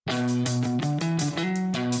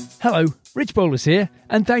Hello, Rich Bowlers here,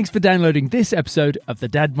 and thanks for downloading this episode of the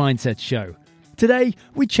Dad Mindset Show. Today,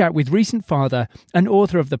 we chat with recent father and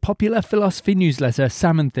author of the popular philosophy newsletter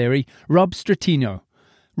Salmon Theory, Rob Estreitinho.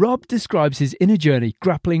 Rob describes his inner journey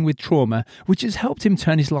grappling with trauma, which has helped him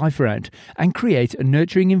turn his life around and create a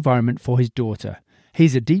nurturing environment for his daughter.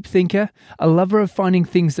 He's a deep thinker, a lover of finding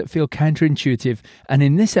things that feel counterintuitive, and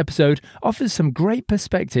in this episode offers some great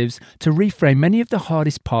perspectives to reframe many of the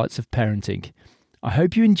hardest parts of parenting. I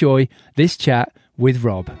hope you enjoy this chat with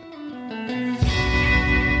Rob.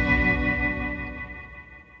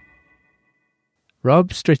 Rob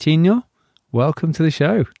Estreitinho, welcome to the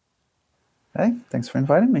show. Hey, thanks for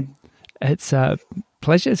inviting me. It's a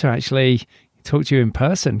pleasure to actually talk to you in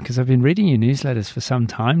person because I've been reading your newsletters for some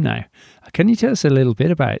time now. Can you tell us a little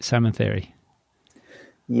bit about Salmon Theory?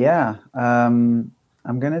 Yeah,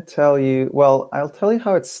 I'm going to tell you, well, I'll tell you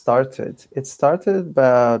how it started. It started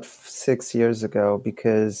about 6 years ago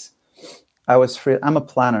because I'm a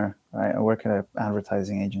planner, right? I work at an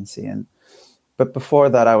advertising agency, but before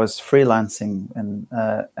that I was freelancing,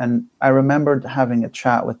 and I remembered having a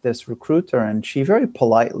chat with this recruiter, and she very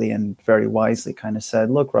politely and very wisely kind of said,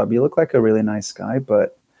 "Look, Rob, you look like a really nice guy,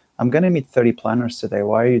 but I'm going to meet 30 planners today.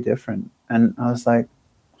 Why are you different?" And I was like,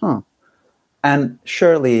 huh. And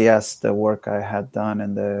surely, yes, the work I had done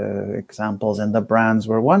and the examples and the brands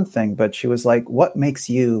were one thing, but she was like, "What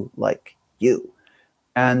makes you like you?"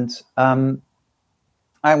 And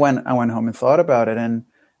I went home and thought about it, and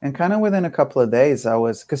kind of within a couple of days,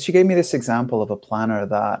 because she gave me this example of a planner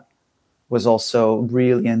that was also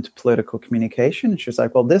really into political communication. And she was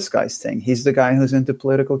like, "Well, this guy's thing, he's the guy who's into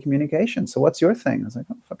political communication. So what's your thing?" I was like,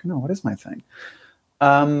 "Oh, fucking no, what is my thing?"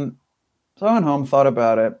 So I went home, thought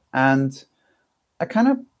about it, and I kind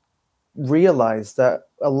of realized that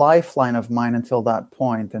a lifeline of mine until that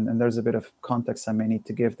point, and there's a bit of context I may need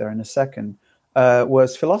to give there in a second,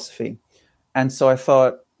 was philosophy. And so I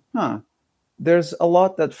thought, there's a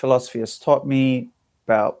lot that philosophy has taught me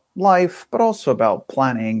about life, but also about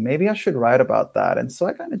planning. Maybe I should write about that. And so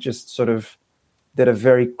I kind of just sort of did a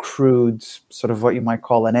very crude, sort of what you might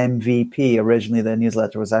call an MVP. Originally, the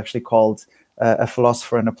newsletter was actually called A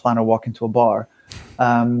Philosopher and a Planner Walk into a Bar.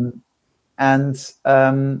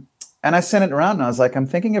 And I sent it around, and I was like, I'm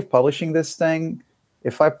thinking of publishing this thing.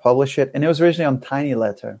 If I publish it, and it was originally on Tiny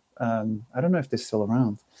Letter. I don't know if they're still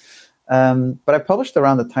around. But I published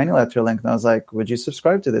around the Tiny Letter link, and I was like, would you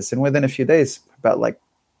subscribe to this? And within a few days, about like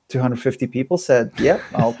 250 people said, yep,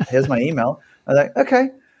 here's my email. I was like, okay.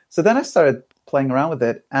 So then I started playing around with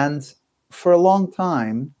it. And for a long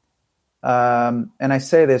time, and I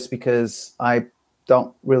say this because I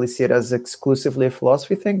don't really see it as exclusively a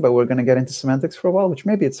philosophy thing, but we're going to get into semantics for a while, which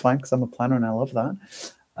maybe it's fine because I'm a planner and I love that.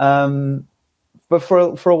 But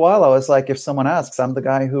for a while, I was like, if someone asks, I'm the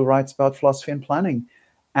guy who writes about philosophy and planning.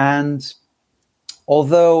 And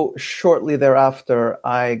although shortly thereafter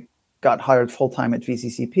I got hired full-time at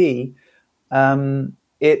VCCP,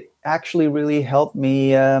 it actually really helped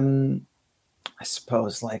me, I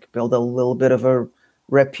suppose, like build a little bit of a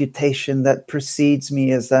reputation that precedes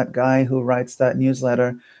me as that guy who writes that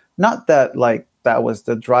newsletter. Not that like that was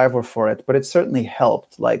the driver for it, but it certainly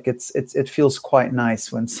helped. Like it feels quite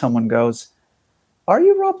nice when someone goes, "Are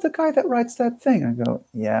you Rob, the guy that writes that thing?" I go,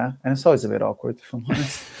 "Yeah," and it's always a bit awkward, if I'm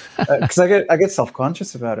honest, because I get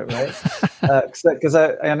self-conscious about it, right? Because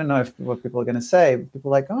I don't know what people are going to say.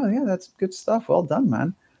 People are like, "Oh yeah, that's good stuff. Well done,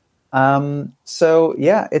 man." So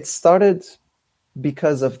yeah, it started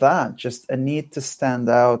because of that, just a need to stand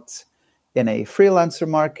out in a freelancer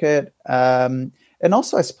market, and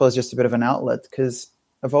also I suppose just a bit of an outlet, because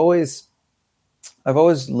I've always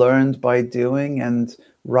learned by doing, and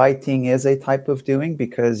writing is a type of doing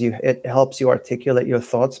because it helps you articulate your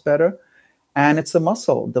thoughts better, and it's a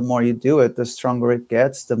muscle. The more you do it, the stronger it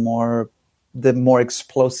gets, the more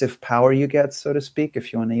explosive power you get, so to speak,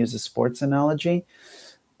 if you want to use a sports analogy.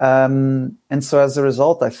 And so as a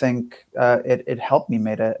result, I think it helped me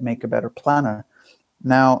make a better planner.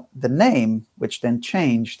 Now, the name, which then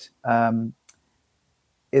changed,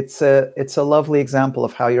 it's a lovely example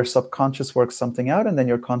of how your subconscious works something out, and then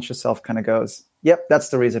your conscious self kind of goes, yep, that's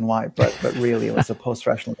the reason why. But really, it was a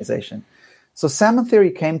post-rationalization. So Salmon Theory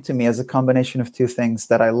came to me as a combination of two things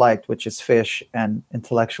that I liked, which is fish and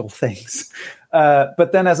intellectual things.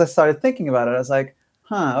 But then as I started thinking about it, I was like,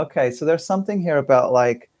 okay, so there's something here about,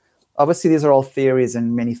 like, obviously these are all theories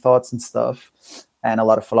and many thoughts and stuff, and a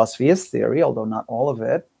lot of philosophy is theory, although not all of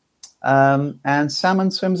it. And salmon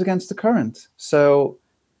swims against the current. So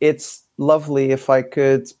it's lovely if I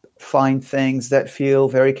could find things that feel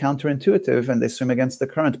very counterintuitive and they swim against the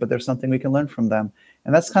current, but there's something we can learn from them.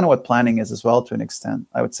 And that's kind of what planning is as well, to an extent.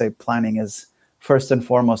 I would say planning is first and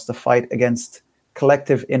foremost a fight against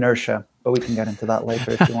collective inertia. But we can get into that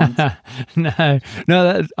later if you want.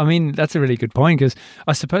 No. I mean, that's a really good point, because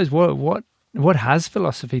I suppose what has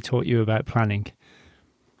philosophy taught you about planning?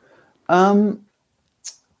 I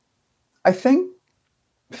think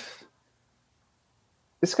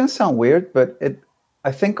it's going to sound weird, but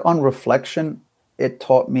I think on reflection, it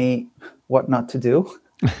taught me what not to do.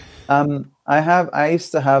 I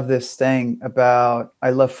used to have this thing about,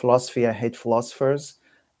 I love philosophy, I hate philosophers.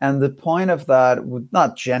 And the point of that,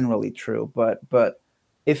 not generally true, but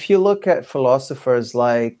if you look at philosophers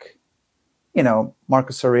like,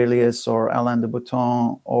 Marcus Aurelius or Alain de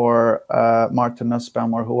Botton or Martin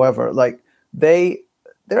Nussbaum or whoever, like they're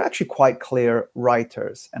actually quite clear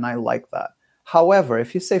writers, and I like that. However,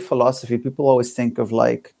 if you say philosophy, people always think of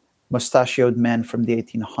like mustachioed men from the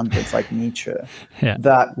 1800s, like Nietzsche,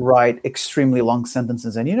 that write extremely long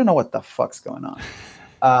sentences, and you don't know what the fuck's going on.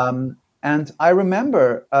 And I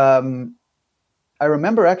remember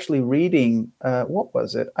actually reading, what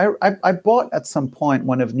was it? I bought at some point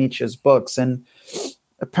one of Nietzsche's books, and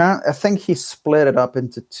apparently I think he split it up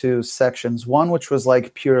into two sections. One which was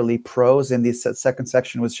like purely prose, and the second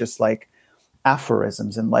section was just like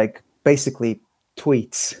aphorisms and like basically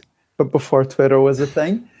tweets, but before Twitter was a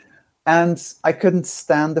thing. And I couldn't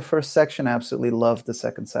stand the first section. I absolutely loved the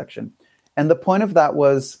second section. And the point of that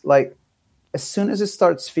was like, as soon as it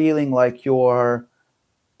starts feeling like you're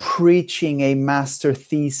preaching a master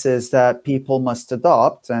thesis that people must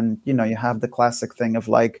adopt, and you have the classic thing of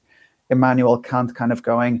like Immanuel Kant kind of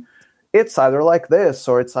going, it's either like this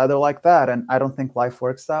or it's either like that, and I don't think life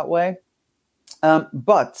works that way.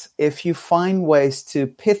 But if you find ways to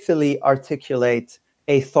pithily articulate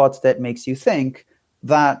a thought that makes you think,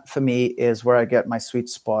 that for me is where I get my sweet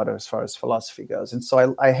spot as far as philosophy goes. And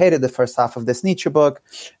so I hated the first half of this Nietzsche book,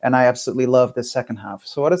 and I absolutely loved the second half.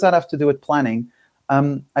 So what does that have to do with planning?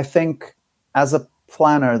 I think as a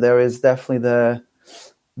planner, there is definitely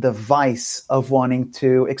the vice of wanting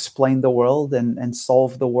to explain the world and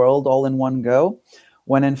solve the world all in one go,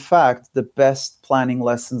 when in fact the best planning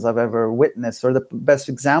lessons I've ever witnessed, or the best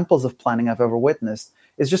examples of planning I've ever witnessed,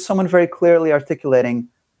 is just someone very clearly articulating,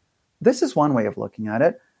 this is one way of looking at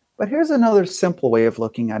it, but here's another simple way of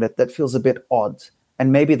looking at it that feels a bit odd,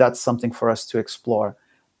 and maybe that's something for us to explore.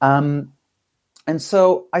 And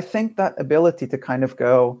so I think that ability to kind of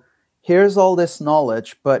go, here's all this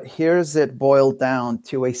knowledge, but here's it boiled down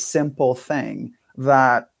to a simple thing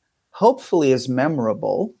that hopefully is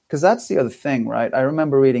memorable, because that's the other thing, right? I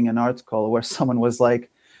remember reading an article where someone was like,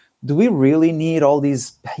 do we really need all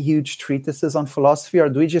these huge treatises on philosophy, or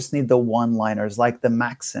do we just need the one-liners, like the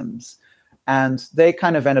maxims? And they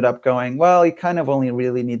kind of ended up going, well, you kind of only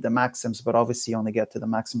really need the maxims, but obviously you only get to the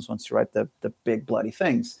maxims once you write the big bloody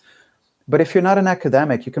things. But if you're not an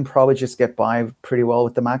academic, you can probably just get by pretty well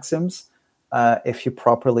with the maxims if you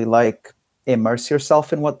properly like immerse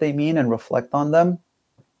yourself in what they mean and reflect on them.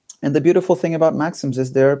 And the beautiful thing about maxims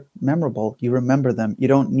is they're memorable. You remember them. You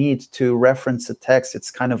don't need to reference a text.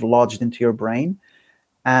 It's kind of lodged into your brain.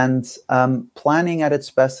 And planning at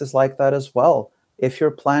its best is like that as well. If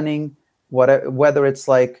you're planning, whether it's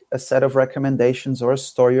like a set of recommendations or a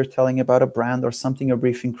story you're telling about a brand or something you're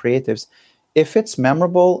briefing creatives, if it's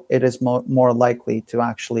memorable, it is more likely to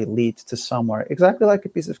actually lead to somewhere. Exactly like a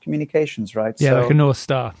piece of communications, right? Yeah, like a North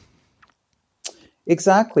Star.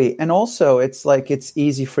 Exactly. And also, it's like it's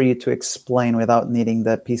easy for you to explain without needing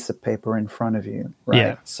that piece of paper in front of you, right?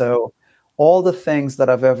 Yeah. So all the things that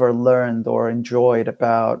I've ever learned or enjoyed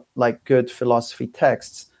about like good philosophy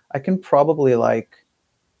texts, I can probably like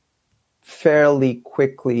fairly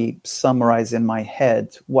quickly summarize in my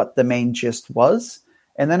head what the main gist was.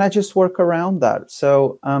 And then I just work around that.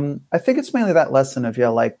 So I think it's mainly that lesson of,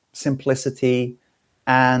 like simplicity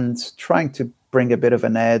and trying to bring a bit of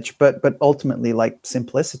an edge, but ultimately like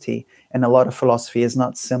simplicity. And a lot of philosophy is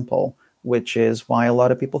not simple, which is why a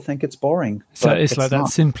lot of people think it's boring. So it's like that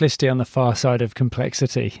simplicity on the far side of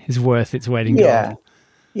complexity is worth its weight in gold.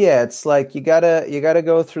 Yeah, it's like you gotta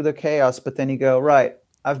go through the chaos, but then you go, right,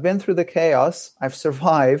 I've been through the chaos, I've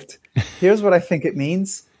survived. Here's what I think it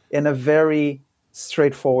means in a very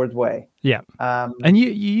straightforward way. Yeah. And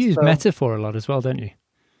you use metaphor a lot as well, don't you?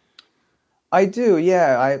 I do,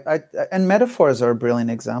 yeah. I and metaphors are a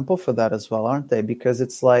brilliant example for that as well, aren't they? Because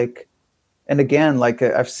it's like, and again, like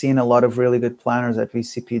I've seen a lot of really good planners at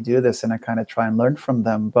VCP do this, and I kind of try and learn from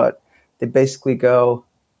them. But they basically go,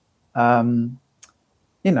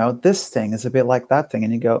 this thing is a bit like that thing.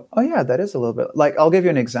 And you go, oh yeah, that is a little bit. Like, I'll give you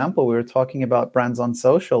an example. We were talking about brands on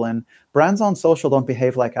social, and brands on social don't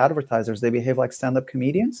behave like advertisers. They behave like stand-up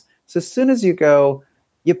comedians. So as soon as you go,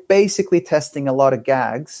 you're basically testing a lot of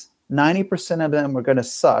gags 90% of them are going to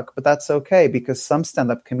suck, but that's okay because some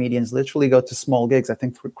stand-up comedians literally go to small gigs. I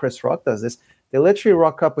think Chris Rock does this. They literally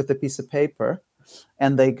rock up with a piece of paper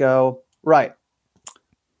and they go, right,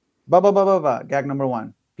 blah, blah, blah, blah, blah, gag number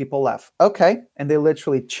 1. People laugh. Okay. And they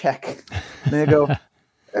literally check. And they go, have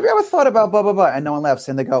you ever thought about blah, blah, blah? And no one laughs.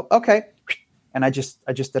 And they go, okay. And I just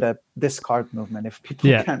did a discard movement if people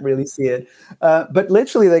can't really see it. But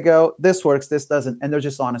literally they go, this works, this doesn't. And they're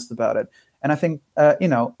just honest about it. And I think, in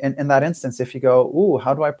that instance, if you go, ooh,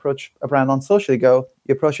 how do I approach a brand on social? You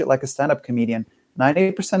approach it like a stand-up comedian.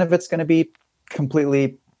 90% of it's going to be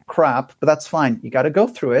completely crap, but that's fine. You got to go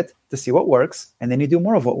through it to see what works. And then you do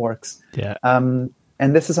more of what works. Yeah.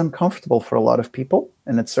 And this is uncomfortable for a lot of people.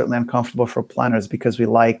 And it's certainly uncomfortable for planners because we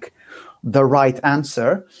like the right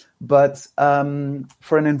answer. But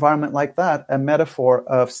for an environment like that, a metaphor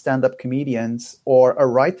of stand-up comedians or a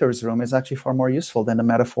writer's room is actually far more useful than a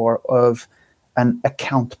metaphor of an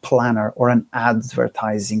account planner or an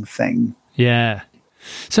advertising thing. Yeah.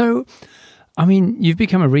 So, I mean, you've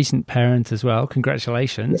become a recent parent as well.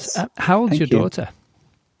 Congratulations. Yes. How old's Thank your you. daughter?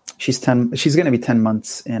 She's 10. She's going to be 10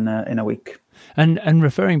 months in a week. And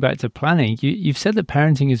referring back to planning, you've said that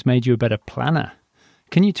parenting has made you a better planner.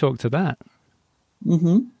 Can you talk to that?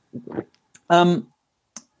 Mm-hmm. I'm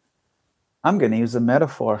going to use a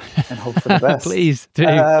metaphor and hope for the best. Please do.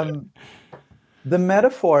 The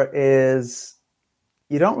metaphor is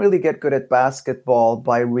you don't really get good at basketball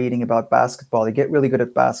by reading about basketball. You get really good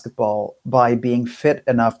at basketball by being fit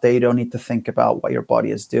enough that you don't need to think about what your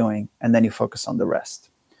body is doing, and then you focus on the rest.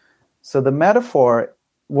 So the metaphor,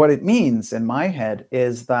 what it means in my head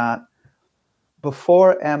is that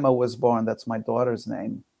before Emma was born, that's my daughter's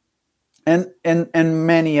name, and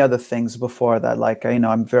many other things before that. Like,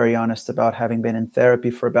 I'm very honest about having been in therapy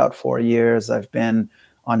for about 4 years. I've been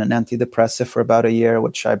on an antidepressant for about a year,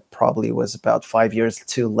 which I probably was about 5 years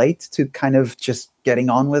too late to kind of just getting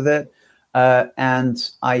on with it. And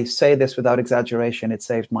I say this without exaggeration, it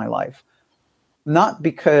saved my life. Not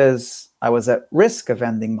because I was at risk of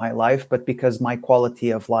ending my life, but because my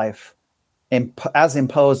quality of life, as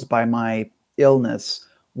imposed by my illness,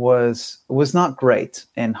 was not great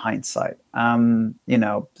in hindsight.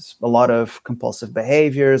 A lot of compulsive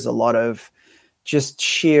behaviors, a lot of just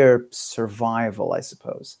sheer survival, I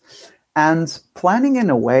suppose. And planning in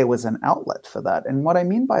a way was an outlet for that. And what I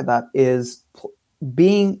mean by that is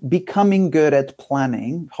becoming good at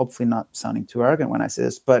planning, hopefully not sounding too arrogant when I say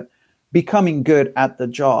this, but becoming good at the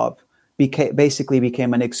job basically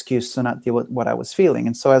became an excuse to not deal with what I was feeling.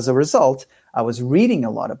 And so as a result, I was reading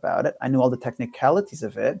a lot about it. I knew all the technicalities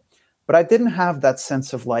of it, but I didn't have that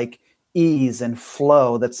sense of like ease and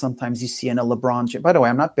flow that sometimes you see in a LeBron James. By the way,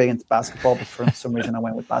 I'm not big into basketball, but for some reason I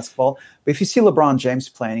went with basketball. But if you see LeBron James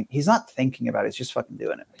playing, he's not thinking about it. He's just fucking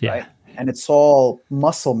doing it, right? And it's all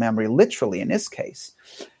muscle memory, literally in this case.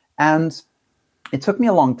 And it took me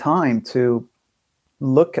a long time to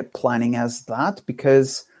look at planning as that,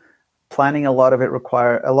 because planning, a lot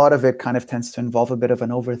of it kind of tends to involve a bit of an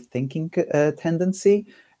overthinking tendency.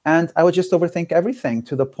 And I would just overthink everything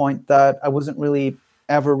to the point that I wasn't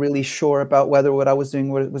ever really sure about whether what I was doing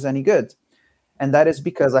was any good. And that is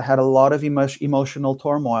because I had a lot of emotional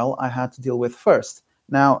turmoil I had to deal with first.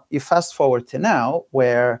 Now, you fast forward to now,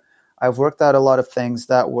 where I've worked out a lot of things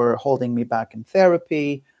that were holding me back in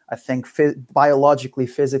therapy. I think biologically,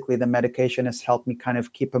 physically, the medication has helped me kind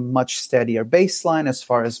of keep a much steadier baseline as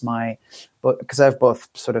far as because I have both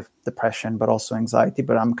sort of depression, but also anxiety,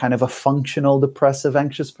 but I'm kind of a functional depressive,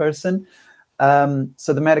 anxious person.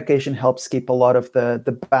 So the medication helps keep a lot of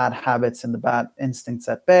the bad habits and the bad instincts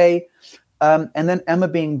at bay. And then Emma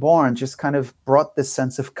being born just kind of brought this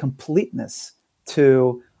sense of completeness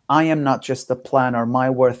to, I am not just a planner. My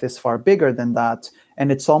worth is far bigger than that.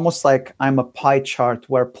 And it's almost like I'm a pie chart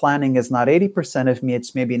where planning is not 80% of me.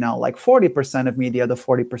 It's maybe now like 40% of me. The other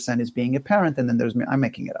 40% is being a parent. And then there's me. I'm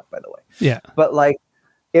making it up, by the way. Yeah. But like,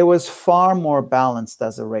 it was far more balanced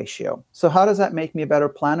as a ratio. So how does that make me a better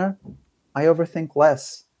planner? I overthink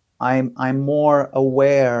less. I'm more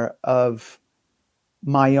aware of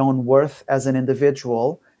my own worth as an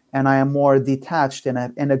individual, and I am more detached in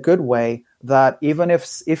a good way, that even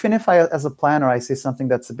if I, as a planner, I say something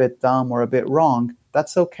that's a bit dumb or a bit wrong,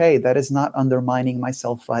 that's okay. That is not undermining my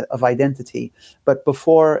self of identity. But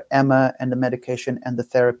before Emma and the medication and the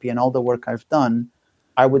therapy and all the work I've done,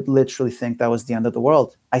 I would literally think that was the end of the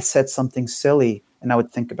world. I said something silly and I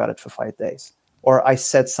would think about it for 5 days. Or I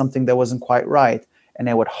said something that wasn't quite right and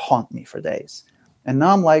it would haunt me for days. And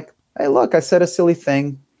now I'm like, hey, look, I said a silly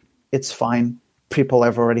thing. It's fine. People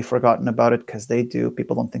have already forgotten about it, because they do.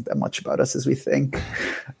 People don't think that much about us as we think.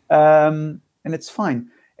 And it's fine.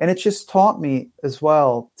 And it just taught me as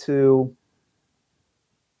well to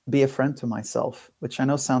be a friend to myself, which I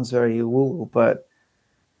know sounds very woo-woo, but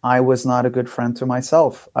I was not a good friend to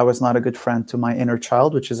myself. I was not a good friend to my inner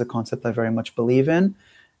child, which is a concept I very much believe in.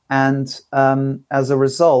 And as a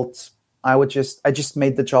result, I just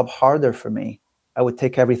made the job harder for me. I would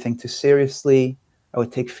take everything too seriously. I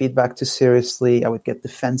would take feedback too seriously. I would get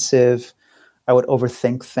defensive. I would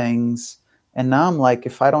overthink things. And now I'm like,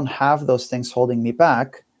 if I don't have those things holding me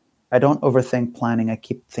back, I don't overthink planning. I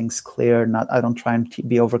keep things clear. I don't try and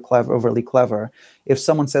be overly clever. If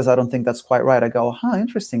someone says, I don't think that's quite right, I go,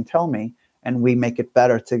 interesting, tell me. And we make it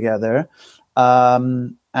better together.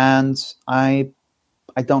 And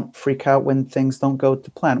I don't freak out when things don't go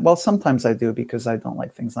to plan. Well, sometimes I do because I don't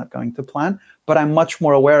like things not going to plan. But I'm much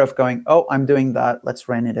more aware of going, I'm doing that. Let's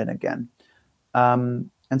rein it in again. And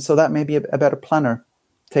so that may be a better planner,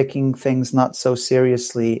 taking things not so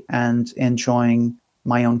seriously and enjoying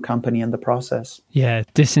my own company in the process. Yeah,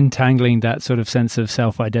 disentangling that sort of sense of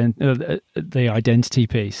the identity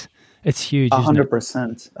piece. It's huge, isn't it?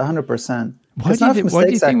 100%. 100%. Why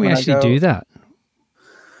do you think we actually do that?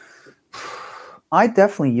 I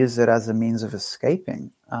definitely use it as a means of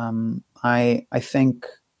escaping. I think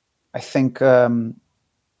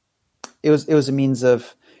it was a means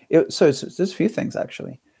of. There's a few things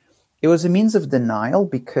actually. It was a means of denial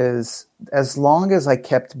because as long as I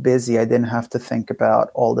kept busy, I didn't have to think about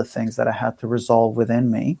all the things that I had to resolve within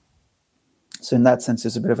me. So in that sense,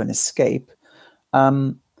 it's a bit of an escape.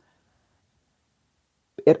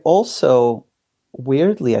 It also,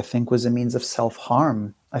 weirdly, I think, was a means of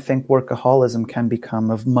self-harm. I think workaholism can become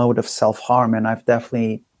a mode of self-harm, and I've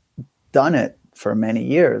definitely done it for many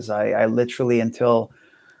years. I literally, until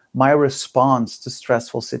my response to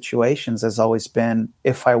stressful situations has always been,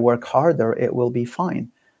 if I work harder, it will be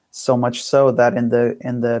fine. So much so that in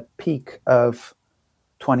the peak of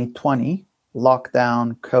 2020,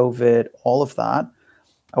 lockdown, COVID, all of that,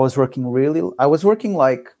 I was working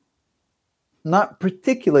like not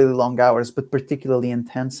particularly long hours, but particularly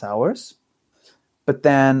intense hours. But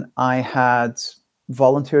then I had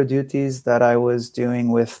volunteer duties that I was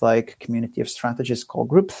doing with like a community of strategists called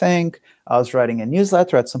Groupthink. I was writing a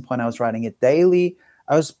newsletter. At some point I was writing it daily.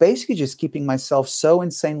 I was basically just keeping myself so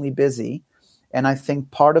insanely busy. And I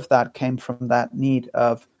think part of that came from that need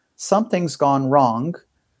of something's gone wrong.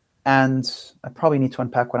 And I probably need to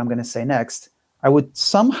unpack what I'm going to say next. I would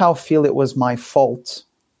somehow feel it was my fault.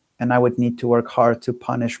 And I would need to work hard to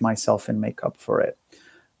punish myself and make up for it.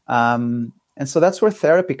 And so that's where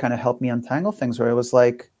therapy kind of helped me untangle things, where it was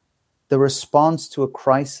like the response to a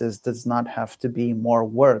crisis does not have to be more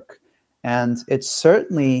work. And it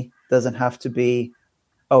certainly doesn't have to be,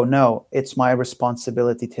 oh no, it's my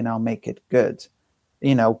responsibility to now make it good.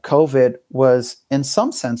 You know, COVID was in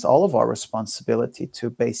some sense all of our responsibility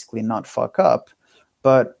to basically not fuck up,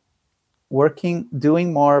 but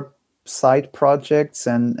doing more side projects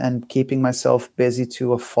and keeping myself busy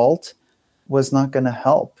to a fault was not going to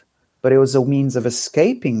help. But it was a means of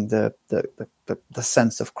escaping the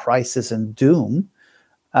sense of crisis and doom.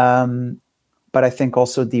 But I think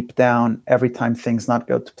also deep down, every time things not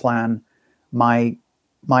go to plan, my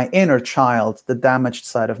inner child, the damaged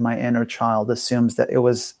side of my inner child, assumes that it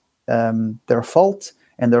was their fault,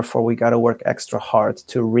 and therefore we got to work extra hard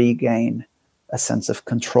to regain a sense of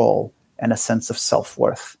control and a sense of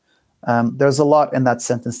self-worth. There's a lot in that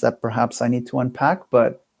sentence that perhaps I need to unpack,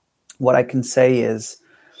 but what I can say is,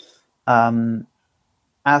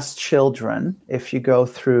 as children, if you go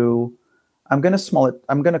through, I'm going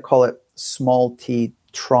to call it small t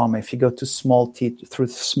trauma. If you go to through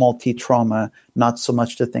small t trauma, not so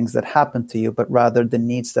much the things that happened to you, but rather the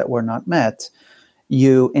needs that were not met,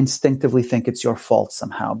 you instinctively think it's your fault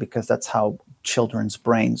somehow, because that's how children's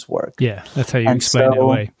brains work. Yeah, that's how you explain it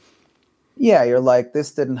away. Yeah, you're like,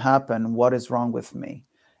 this didn't happen. What is wrong with me?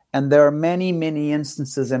 And there are many, many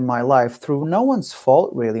instances in my life through no one's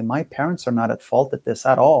fault, really. My parents are not at fault at this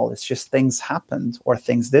at all. It's just things happened or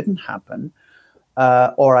things didn't happen,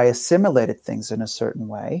 or I assimilated things in a certain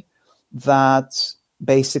way that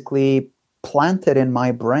basically planted in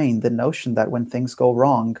my brain the notion that when things go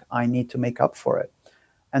wrong, I need to make up for it.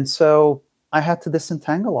 And so I had to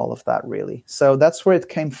disentangle all of that, really. So that's where it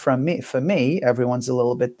came from me. For me, everyone's a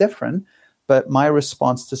little bit different. But my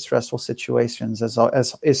response to stressful situations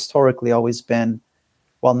has historically always been,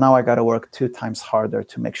 well, now I got to work 2 times harder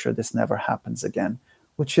to make sure this never happens again,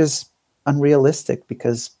 which is unrealistic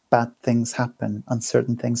because bad things happen,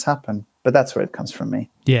 uncertain things happen. But that's where it comes from me.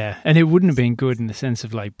 Yeah, and it wouldn't have been good in the sense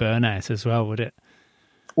of like burnout as well, would it?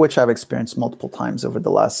 Which I've experienced multiple times over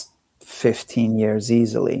the last 15 years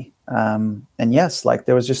easily. And yes, like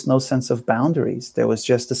there was just no sense of boundaries. There was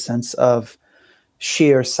just a sense of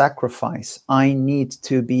sheer sacrifice. I need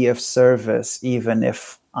to be of service, even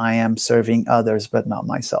if I am serving others, but not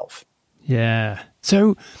myself. Yeah.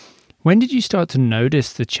 So when did you start to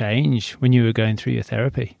notice the change when you were going through your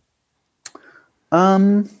therapy?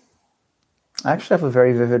 I actually have a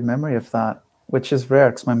very vivid memory of that, which is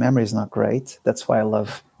rare because my memory is not great. That's why I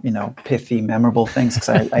love, pithy, memorable things, because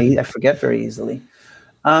I forget very easily.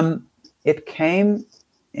 It came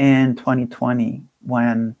in 2020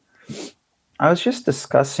 when I was just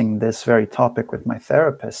discussing this very topic with my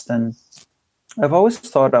therapist, and I've always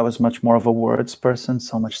thought I was much more of a words person,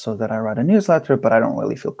 so much so that I write a newsletter, but I don't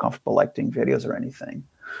really feel comfortable like doing videos or anything.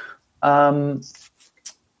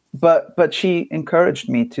 But she encouraged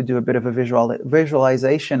me to do a bit of a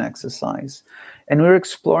visualization exercise. And we were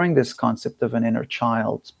exploring this concept of an inner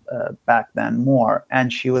child back then more.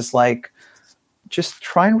 And she was like, just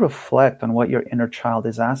try and reflect on what your inner child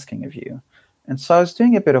is asking of you. And so I was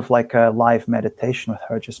doing a bit of like a live meditation with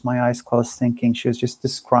her, just my eyes closed, thinking. She was just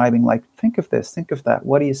describing, like, think of this, think of that.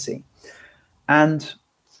 What do you see? And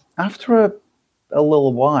after a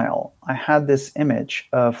little while, I had this image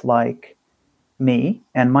of like me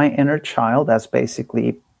and my inner child as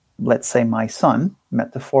basically, let's say, my son,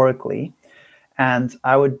 metaphorically. And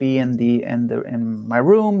I would be in my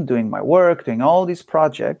room doing my work, doing all these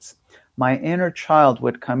projects. My inner child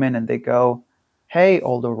would come in and they go, "Hey,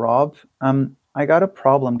 older Rob, I got a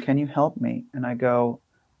problem. Can you help me?" And I go,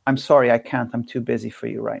 "I'm sorry, I can't. I'm too busy for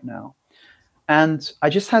you right now." And I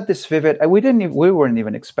just had this vivid, we weren't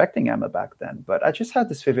even expecting Emma back then, but I just had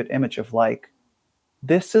this vivid image of like,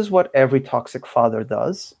 this is what every toxic father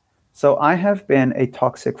does. So I have been a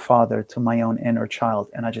toxic father to my own inner child,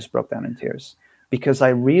 and I just broke down in tears because I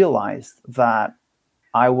realized that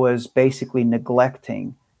I was basically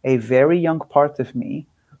neglecting a very young part of me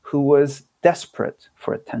who was desperate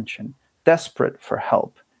for attention, desperate for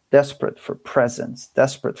help, desperate for presence,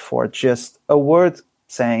 desperate for just a word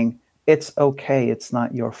saying, "It's okay, it's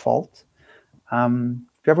not your fault." Have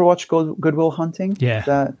you ever watched Good Will Hunting?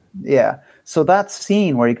 Yeah. Yeah. So that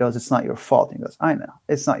scene where he goes, "It's not your fault." He goes, "I know.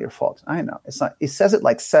 It's not your fault. I know. It's not." He says it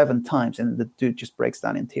like 7 times and the dude just breaks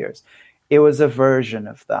down in tears. It was a version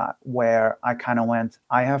of that where I kind of went,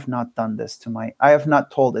 I have not told this to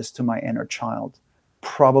my inner child,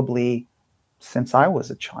 probably since I was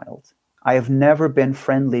a child. I have never been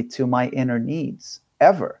friendly to my inner needs,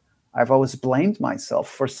 ever. I've always blamed myself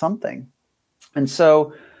for something. And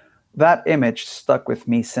so that image stuck with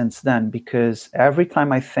me since then, because every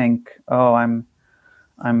time I think, oh, I'm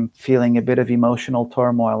feeling a bit of emotional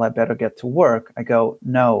turmoil, I better get to work, I go,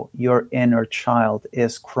 no, your inner child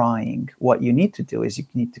is crying. What you need to do is you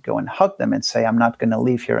need to go and hug them and say, I'm not going to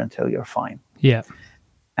leave here until you're fine. Yeah.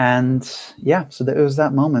 And yeah, so it was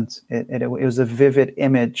that moment. It was a vivid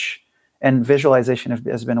image, and visualization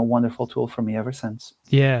has been a wonderful tool for me ever since.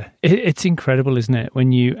 Yeah. It's incredible, isn't it?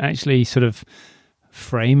 When you actually sort of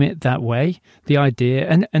frame it that way, the idea,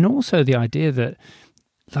 and also the idea that,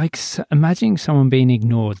 like, imagining someone being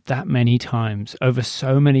ignored that many times over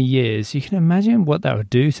so many years, you can imagine what that would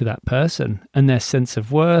do to that person and their sense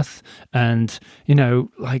of worth, and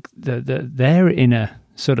like their inner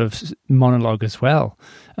sort of monologue as well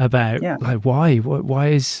about like why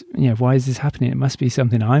is this happening? It must be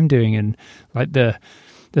something I'm doing, and like the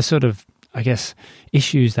sort of, I guess,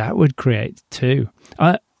 issues that would create too.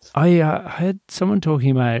 I heard someone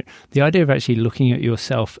talking about the idea of actually looking at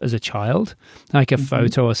yourself as a child, like a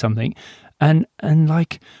photo or something, and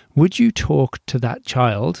like, would you talk to that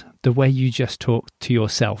child the way you just talked to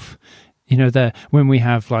yourself? When we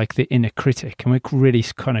have like the inner critic and we're really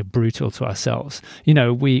kind of brutal to ourselves, I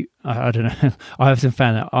don't know, I often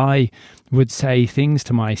found that I would say things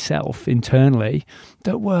to myself internally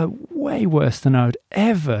that were way worse than I would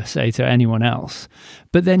ever say to anyone else.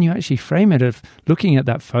 But then you actually frame it of looking at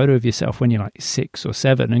that photo of yourself when you're like 6 or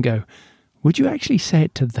 7 and go, would you actually say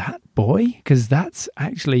it to that boy? Because that's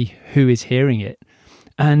actually who is hearing it.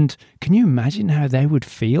 And can you imagine how they would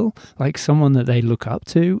feel, like someone that they look up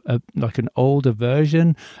to, like an older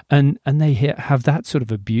version, and they have that sort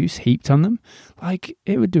of abuse heaped on them? Like,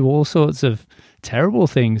 it would do all sorts of terrible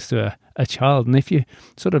things to a child. And if you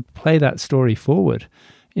sort of play that story forward,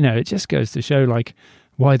 it just goes to show like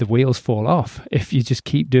why the wheels fall off if you just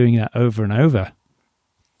keep doing that over and over.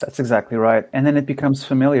 That's exactly right. And then it becomes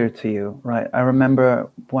familiar to you, right? I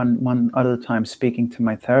remember one other time speaking to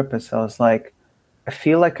my therapist, I was like, I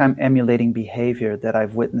feel like I'm emulating behavior that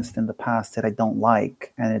I've witnessed in the past that I don't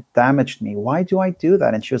like, and it damaged me. Why do I do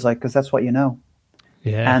that? And she was like, because that's what you know.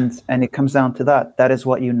 Yeah. And it comes down to that. That is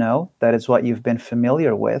what you know. That is what you've been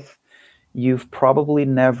familiar with. you've probably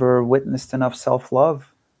never witnessed enough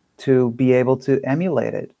self-love to be able to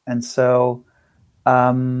emulate it. And so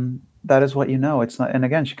that is what you know. It's not, and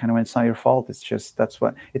again, she kind of went, it's not your fault. It's just, that's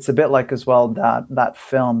what, it's a bit like as well, that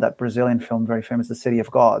film, that Brazilian film, very famous, The City of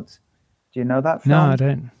Gods. Do you know that film? No, I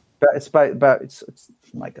don't. But it's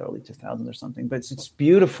like early 2000s or something, but it's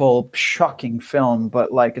beautiful, shocking film,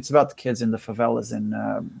 but like, it's about the kids in the favelas in,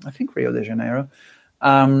 I think Rio de Janeiro.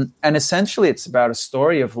 And essentially it's about a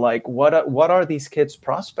story of like, what are these kids'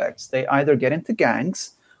 prospects? They either get into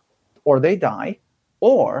gangs or they die,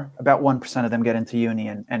 or about 1% of them get into uni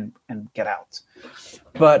and get out.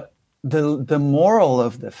 But the moral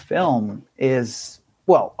of the film is,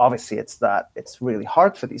 well, obviously it's that it's really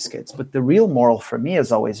hard for these kids, but the real moral for me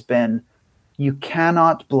has always been, you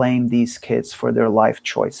cannot blame these kids for their life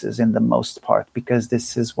choices in the most part, because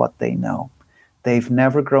this is what they know. They've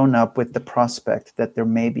never grown up with the prospect that there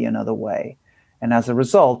may be another way. And as a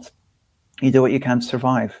result, you do what you can to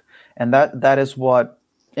survive. And that is what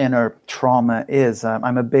inner trauma is.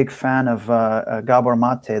 I'm a big fan of Gabor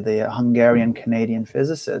Mate, the Hungarian-Canadian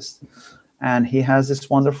physicist. And he has this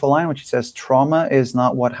wonderful line which he says, trauma is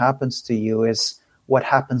not what happens to you, is what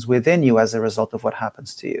happens within you as a result of what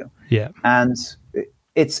happens to you. Yeah. And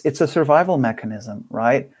it's a survival mechanism,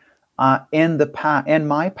 right? In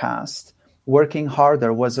my past, working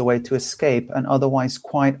harder was a way to escape an otherwise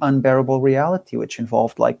quite unbearable reality, which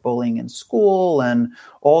involved like bullying in school and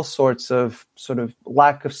all sorts of sort of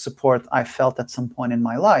lack of support I felt at some point in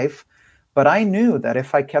my life. But I knew that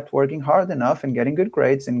if I kept working hard enough and getting good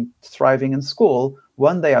grades and thriving in school,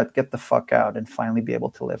 one day I'd get the fuck out and finally be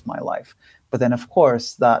able to live my life. But then, of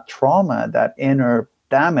course, that trauma, that inner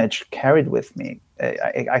damage carried with me.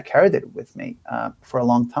 I carried it with me for a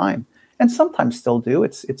long time. And sometimes still do.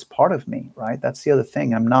 It's part of me, right? That's the other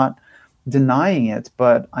thing. I'm not denying it,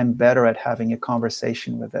 but I'm better at having a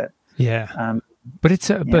conversation with it. Yeah.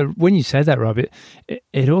 But when you say that, Rob,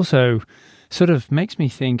 it also sort of makes me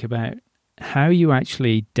think about how you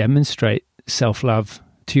actually demonstrate self-love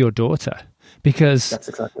to your daughter. Because that's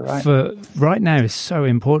exactly right. For right now is so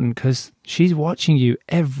important, because she's watching you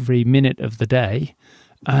every minute of the day,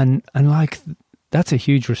 and like, that's a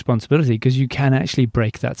huge responsibility, because you can actually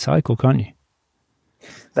break that cycle, can't you?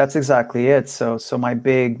 That's exactly it. So my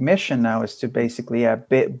big mission now is to basically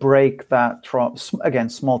break that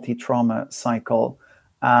small T trauma cycle.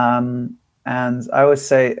 And I always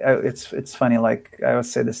say, it's funny, like I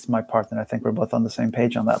always say this to my partner, I think we're both on the same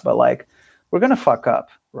page on that, but like, we're going to fuck up,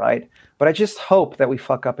 right? But I just hope that we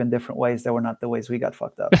fuck up in different ways that were not the ways we got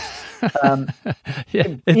fucked up.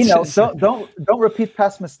 Don't repeat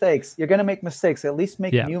past mistakes. You're going to make mistakes. At least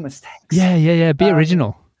make new mistakes. Yeah. Be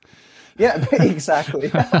original. Yeah,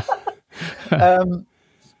 exactly. But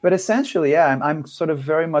essentially, I'm sort of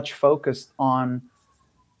very much focused on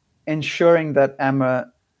ensuring that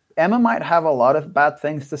Emma might have a lot of bad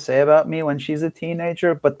things to say about me when she's a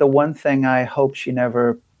teenager, but the one thing I hope she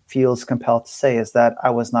never feels compelled to say is that I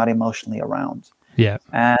was not emotionally around. Yeah.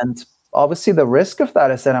 And obviously the risk of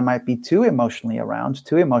that is that I might be too emotionally around,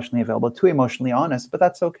 too emotionally available, too emotionally honest, but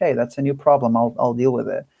that's okay. That's a new problem. I'll deal with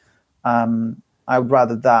it. I would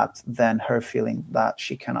rather that than her feeling that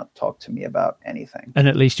she cannot talk to me about anything. And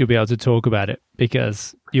at least you'll be able to talk about it,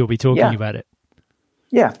 because you'll be talking about it.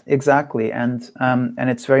 Yeah, exactly. And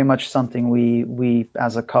it's very much something we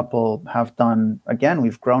as a couple have done. Again,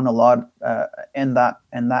 we've grown a lot in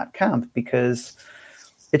that camp, because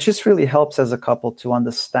it just really helps as a couple to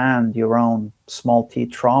understand your own small T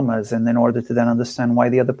traumas, and in order to then understand why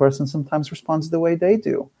the other person sometimes responds the way they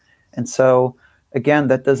do. And so, again,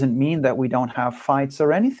 that doesn't mean that we don't have fights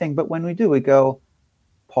or anything, but when we do, we go,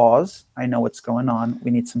 pause. I know what's going on.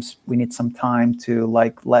 We need some time to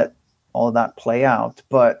like let all of that play out,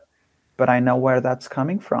 but I know where that's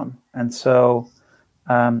coming from. And so,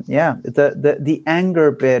 the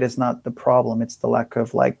anger bit is not the problem. It's the lack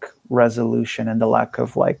of like resolution and the lack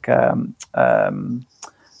of like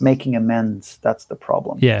making amends. That's the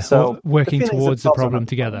problem. Yeah. So working towards the problem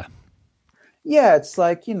together. Yeah, it's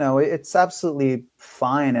like, it's absolutely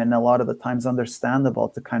fine and a lot of the times understandable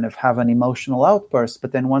to kind of have an emotional outburst.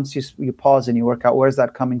 But then once you pause and you work out, where's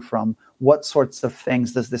that coming from? What sorts of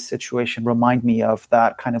things does this situation remind me of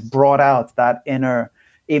that kind of brought out that inner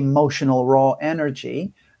emotional raw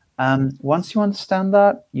energy? Once you understand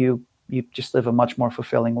that, you just live a much more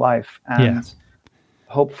fulfilling life. And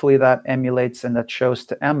hopefully that emulates and that shows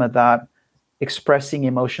to Emma that expressing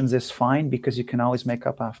emotions is fine, because you can always make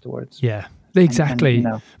up afterwards. Yeah. Exactly.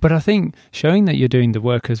 And But I think showing that you're doing the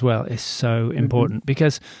work as well is so important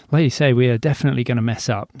because, like you say, we are definitely going to mess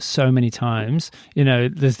up so many times.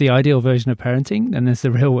 There's the ideal version of parenting, and there's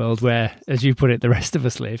the real world where, as you put it, the rest of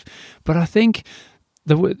us live. But I think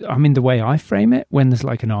the way I frame it, when there's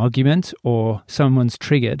like an argument or someone's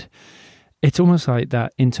triggered, it's almost like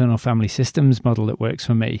that internal family systems model that works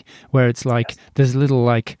for me, where it's like there's a little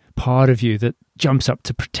like part of you that jumps up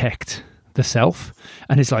to protect the self,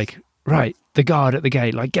 and it's like, right, the guard at the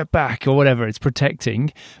gate, like, get back or whatever, it's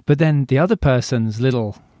protecting. But then the other person's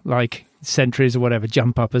little like sentries or whatever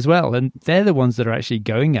jump up as well, and they're the ones that are actually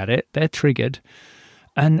going at it. They're triggered,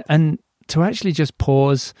 and to actually just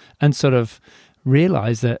pause and sort of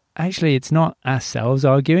realize that actually it's not ourselves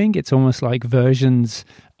arguing, it's almost like versions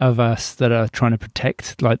of us that are trying to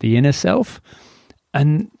protect like the inner self,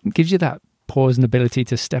 and gives you that pause and ability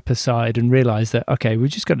to step aside and realize that, okay, we've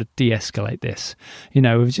just got to de-escalate this.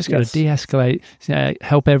 We've just got to de-escalate,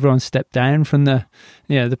 help everyone step down from the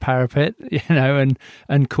parapet,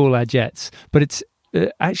 and cool our jets. But it's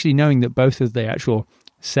actually knowing that both of the actual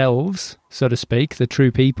selves, so to speak, the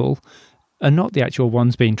true people, are not the actual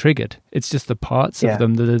ones being triggered. It's just the parts of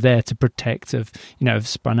them that are there to protect, have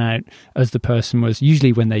spun out as the person was.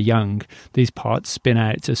 Usually when they're young, these parts spin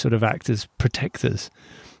out to sort of act as protectors.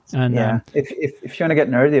 And if you want to get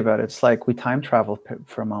nerdy about it, it's like we time travel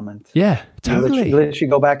for a moment. Yeah, totally. You literally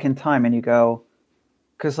go back in time and you go,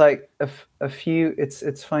 because like a few,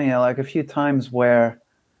 it's funny, like a few times where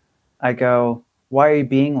I go, why are you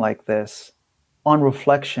being like this? On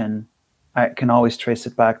reflection, I can always trace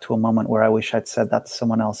it back to a moment where I wish I'd said that to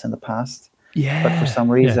someone else in the past. Yeah. But for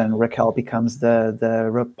some reason, Raquel becomes the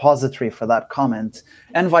repository for that comment,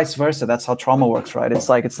 and vice versa. That's how trauma works, right? It's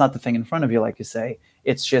like, it's not the thing in front of you, like you say.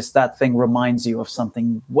 It's just that thing reminds you of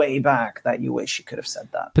something way back that you wish you could have said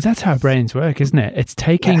that. But that's how brains work, isn't it? It's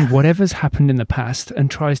taking whatever's happened in the past and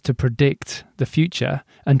tries to predict the future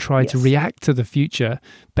and try to react to the future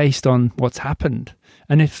based on what's happened.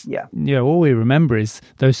 And if all we remember is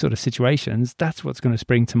those sort of situations, that's what's going to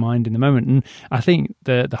spring to mind in the moment. And I think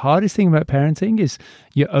the hardest thing about parenting is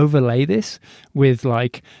you overlay this with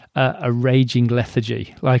like a raging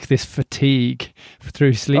lethargy, like this fatigue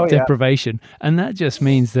through sleep deprivation. And that just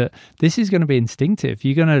means that this is going to be instinctive.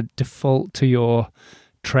 You're going to default to your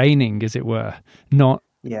training, as it were, not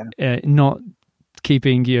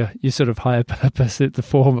keeping your sort of higher purpose at the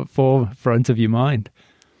forefront of your mind.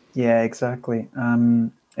 Yeah, exactly.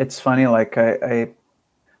 It's funny, like there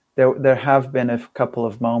have been a couple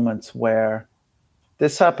of moments where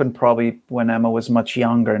this happened probably when Emma was much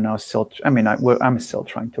younger, and I'm still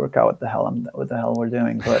trying to work out what the hell we're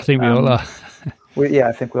doing. But I think we all are.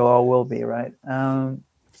 I think we all will be, right?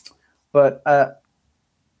 But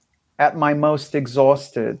at my most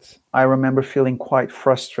exhausted, I remember feeling quite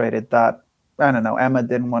frustrated that, I don't know, Emma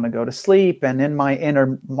didn't want to go to sleep, and in my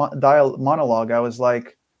inner monologue, I was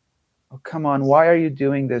like, oh, come on, why are you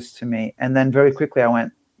doing this to me? And then very quickly I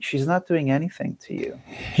went, she's not doing anything to you.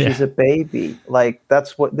 She's a baby. Like,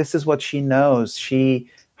 this is what she knows.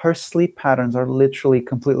 Her sleep patterns are literally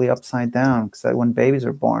completely upside down, because when babies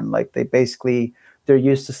are born, like they're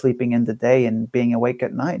used to sleeping in the day and being awake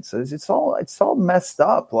at night. So it's all messed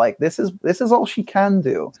up. Like, this is all she can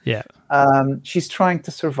do. Yeah. She's trying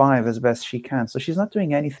to survive as best she can. So she's not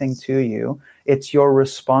doing anything to you. It's your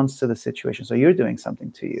response to the situation. So you're doing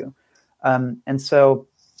something to you. And so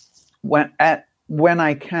when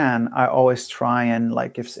I can, I always try and,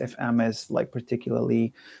 like, if Emma is like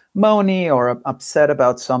particularly moany or upset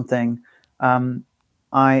about something,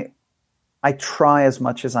 I try as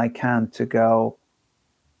much as I can to go,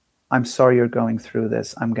 I'm sorry you're going through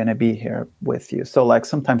this. I'm going to be here with you. So like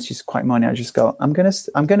sometimes she's quite moany. I just go, I'm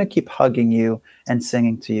going to keep hugging you and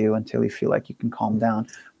singing to you until you feel like you can calm down.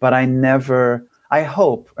 But never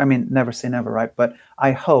say never, right? But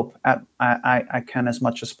I hope I can, as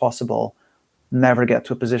much as possible, never get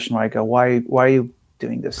to a position where I go, why are you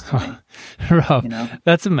doing this to me? Rob,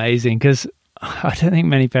 that's amazing, because I don't think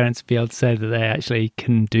many parents would be able to say that they actually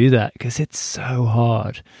can do that, because it's so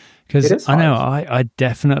hard. Because I know I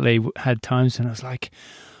definitely had times when I was like,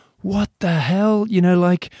 what the hell?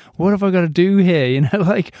 Like, what have I got to do here?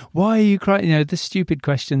 Like, why are you crying? The stupid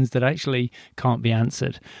questions that actually can't be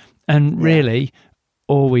answered. And really,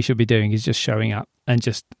 all we should be doing is just showing up and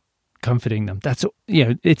just comforting them. That's,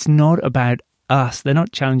 it's not about us. They're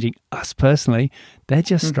not challenging us personally. They're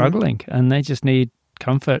just struggling, and they just need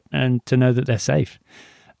comfort and to know that they're safe.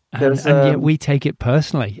 And yet we take it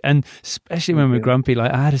personally. And especially when we're grumpy.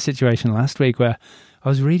 Like, I had a situation last week where I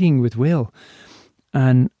was reading with Will,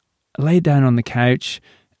 and I laid down on the couch,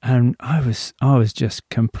 And I was just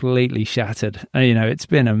completely shattered. It's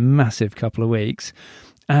been a massive couple of weeks,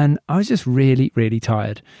 and I was just really, really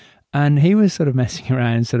tired. And he was sort of messing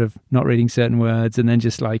around, sort of not reading certain words, and then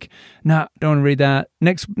just like, nah, don't want to read that.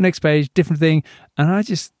 Next page, different thing. And I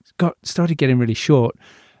just started getting really short.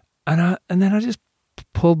 And then I just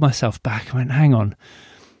pulled myself back. I went, hang on,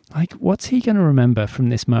 like, what's he going to remember from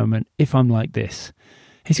this moment if I'm like this?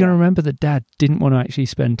 He's going to remember that Dad didn't want to actually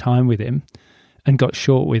spend time with him and got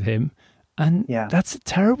short with him. And that's a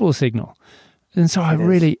terrible signal. And so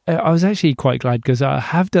I was actually quite glad, because I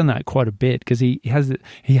have done that quite a bit, because he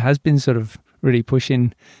has been sort of really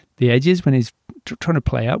pushing the edges when he's trying to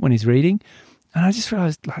play up when he's reading. And I just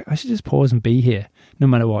realized, like, I should just pause and be here no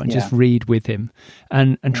matter what, and just read with him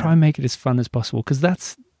and try and make it as fun as possible, because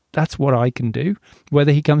that's what I can do.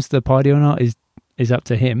 Whether he comes to the party or not is up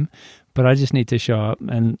to him, but I just need to show up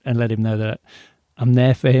and let him know that I'm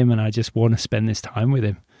there for him, and I just want to spend this time with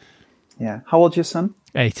him. Yeah. How old's your son?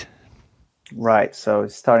 8. Right, so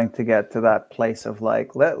it's starting to get to that place of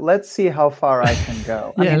like, let's see how far I can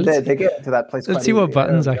go. I mean, they get to that place. Let's see what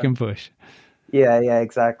buttons I can push. Yeah,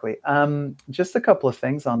 exactly. Just a couple of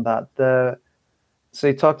things on that. So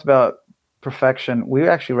you talked about perfection. We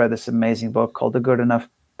actually read this amazing book called The Good Enough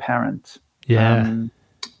Parent. Yeah.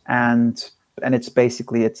 And it's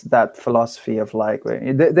basically, it's that philosophy of like,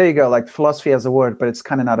 there you go, like philosophy as a word, but it's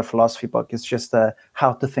kind of not a philosophy book. It's just a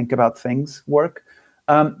how to think about things work.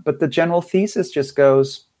 But the general thesis just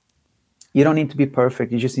goes, you don't need to be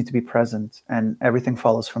perfect. You just need to be present, and everything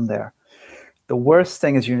follows from there. The worst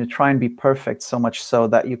thing is you're going to try and be perfect, so much so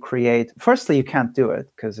that you create, firstly, you can't do it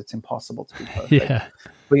because it's impossible to be perfect. Yeah.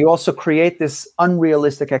 But you also create this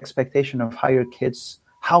unrealistic expectation of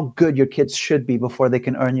how good your kids should be before they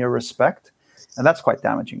can earn your respect. And that's quite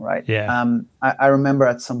damaging, right? Yeah. I remember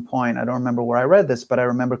at some point, I don't remember where I read this, but I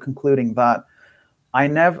remember concluding that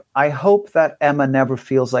I hope that Emma never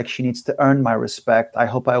feels like she needs to earn my respect. I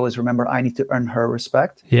hope I always remember I need to earn her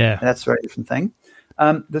respect. Yeah. And that's a very different thing.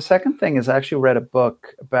 The second thing is I actually read a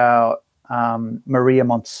book about Maria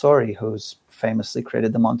Montessori, who's famously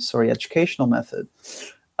created the Montessori educational method.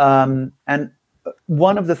 And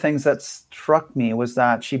one of the things that struck me was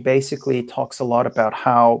that she basically talks a lot about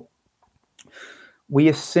how we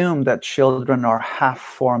assume that children are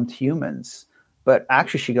half-formed humans. But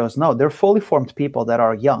actually, she goes, no, they're fully formed people that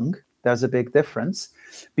are young. There's a big difference,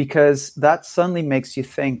 because that suddenly makes you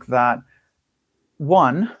think that,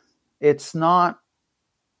 one, it's not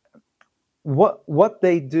what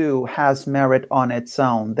they do has merit on its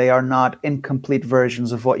own. They are not incomplete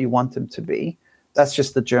versions of what you want them to be. That's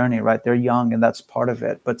just the journey, right? They're young, and that's part of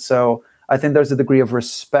it. But so I think there's a degree of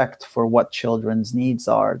respect for what children's needs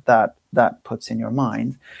are that puts in your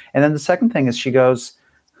mind. And then the second thing is she goes,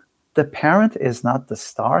 the parent is not the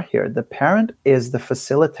star here. The parent is the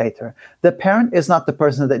facilitator. The parent is not the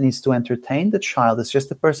person that needs to entertain the child. It's just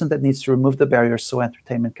the person that needs to remove the barriers so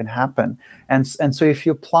entertainment can happen. And so if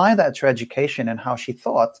you apply that to education and how she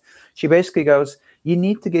thought, she basically goes, you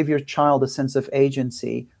need to give your child a sense of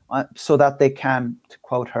agency so that they can, to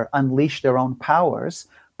quote her, unleash their own powers.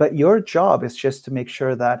 But your job is just to make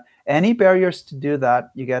sure that any barriers to do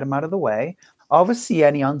that, you get them out of the way. Obviously,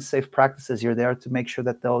 any unsafe practices, you're there to make sure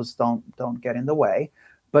that those don't get in the way.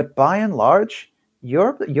 But by and large,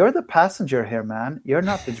 you're the passenger here, man. You're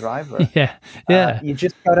not the driver. Yeah. You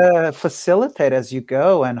just gotta facilitate as you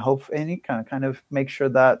go and hope any kind of make sure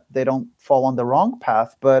that they don't fall on the wrong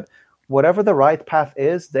path. But whatever the right path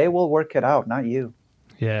is, they will work it out, not you.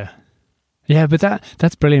 Yeah. But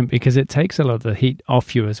that's brilliant, because it takes a lot of the heat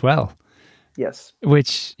off you as well. Yes.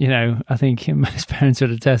 Which, I think most parents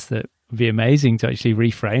would attest that would be amazing to actually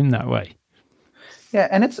reframe that way. Yeah,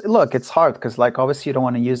 and it's hard because, like, obviously you don't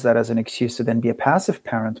want to use that as an excuse to then be a passive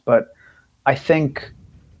parent. But I think,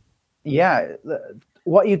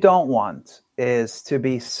 what you don't want is to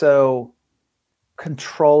be so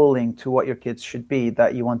controlling to what your kids should be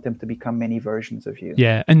that you want them to become mini versions of you.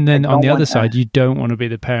 Yeah, and then on the other side, you don't want to be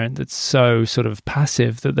the parent that's so sort of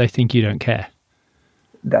passive that they think you don't care.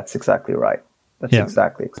 That's exactly right. That's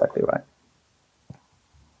exactly right.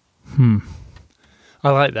 I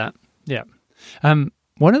like that. Yeah.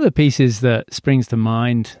 One of the pieces that springs to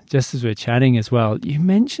mind, just as we're chatting as well, you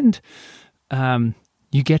mentioned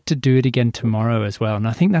you get to do it again tomorrow as well. And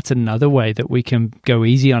I think that's another way that we can go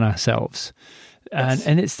easy on ourselves. Yes.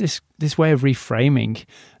 And it's this way of reframing.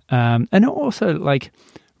 And also, like,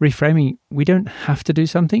 reframing, we don't have to do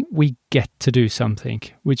something, we get to do something,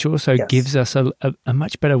 which also gives us a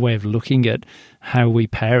much better way of looking at how we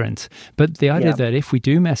parent. But the idea that if we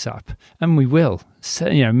do mess up, and we will,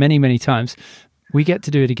 many, many times, we get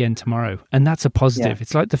to do it again tomorrow. And that's a positive. Yeah.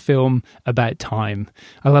 It's like the film about time.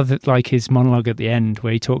 I love that, like his monologue at the end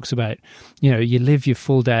where he talks about, you know, you live your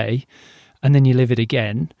full day and then you live it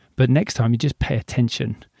again. But next time you just pay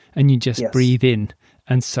attention and you just breathe in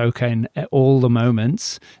and soak in all the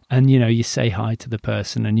moments. And, you know, you say hi to the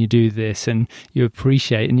person and you do this and you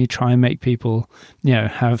appreciate and you try and make people, you know,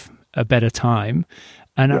 have a better time.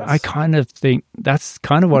 And I kind of think that's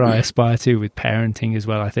kind of what I aspire to with parenting as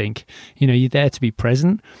well. I think, you know, you're there to be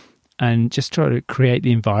present and just try to create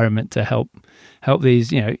the environment to help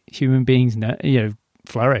these, you know, human beings, you know,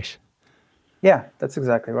 flourish. Yeah, that's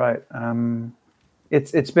exactly right.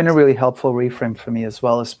 It's been a really helpful reframe for me as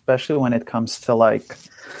well, especially when it comes to, like,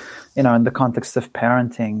 you know, in the context of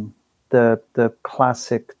parenting, the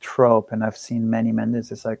classic trope, and I've seen many men,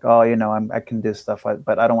 it's like, oh, you know, I can do stuff,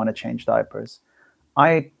 but I don't want to change diapers.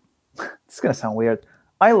 It's going to sound weird.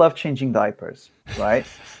 I love changing diapers, right?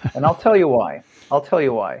 And I'll tell you why.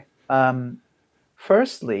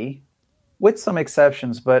 Firstly, with some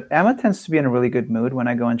exceptions, but Emma tends to be in a really good mood when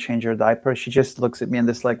I go and change her diaper. She just looks at me and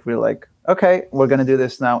this like, really like, okay, we're going to do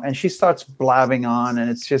this now. And she starts blabbing on and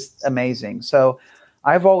it's just amazing. So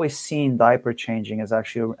I've always seen diaper changing as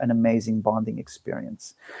actually an amazing bonding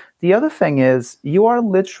experience. The other thing is you are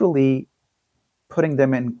literally putting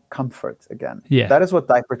them in comfort again. Yeah. That is what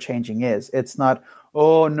diaper changing is. It's not,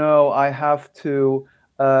 oh no, I have to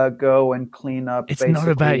go and clean up. It's not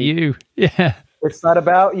about you. Yeah. It's not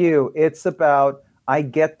about you. It's about, I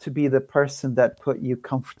get to be the person that put you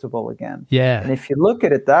comfortable again. Yeah. And if you look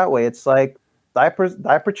at it that way, it's like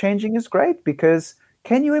diaper changing is great because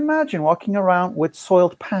can you imagine walking around with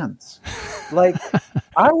soiled pants? Like,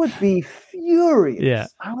 I would be furious. Yeah.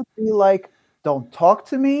 I would be like, don't talk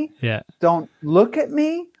to me. Yeah. Don't look at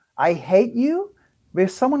me. I hate you. But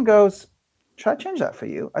if someone goes, should I change that for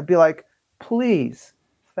you? I'd be like, please,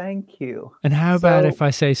 thank you. And how about if I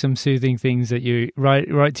say some soothing things that you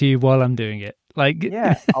write to you while I'm doing it? Like,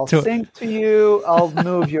 yeah, I'll sing to you. I'll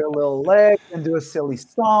move your little leg and do a silly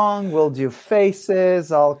song. We'll do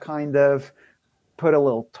faces. I'll kind of put a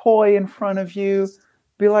little toy in front of you.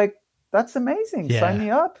 Be like, that's amazing. Yeah. Sign me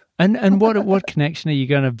up. And what connection are you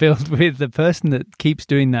going to build with the person that keeps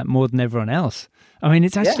doing that more than everyone else? I mean,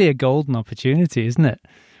 it's actually a golden opportunity, isn't it?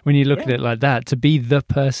 When you look at it like that, to be the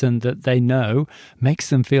person that they know makes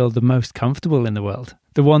them feel the most comfortable in the world,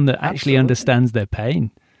 the one that actually understands their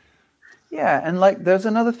pain. Yeah, and like there's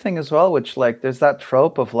another thing as well, which like there's that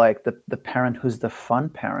trope of like the parent who's the fun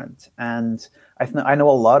parent. And I know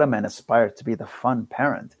a lot of men aspire to be the fun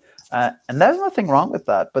parent. And there's nothing wrong with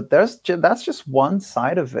that, but that's just one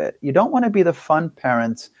side of it. You don't want to be the fun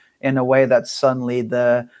parent in a way that suddenly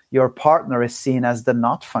your partner is seen as the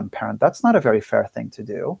not fun parent. That's not a very fair thing to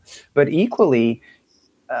do. But equally,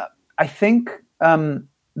 I think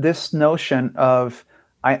this notion of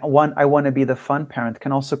I want to be the fun parent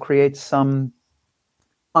can also create some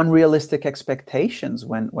unrealistic expectations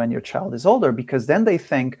when your child is older, because then they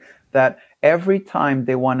think that every time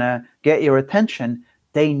they want to get your attention,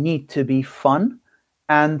 they need to be fun.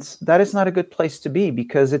 And that is not a good place to be,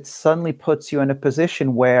 because it suddenly puts you in a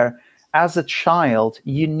position where, as a child,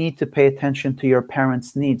 you need to pay attention to your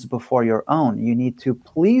parents' needs before your own. You need to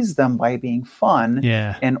please them by being fun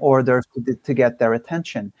in order to get their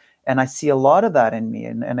attention. And I see a lot of that in me.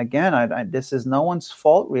 And again, this is no one's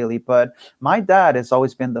fault really, but my dad has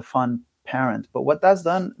always been the fun parent. But what has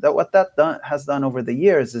done over the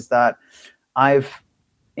years is that I've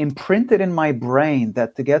imprinted in my brain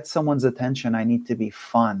that to get someone's attention, I need to be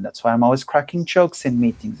fun. That's why I'm always cracking jokes in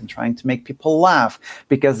meetings and trying to make people laugh,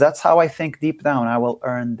 because that's how I think deep down I will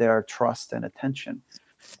earn their trust and attention.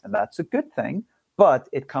 And that's a good thing, but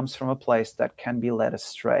it comes from a place that can be led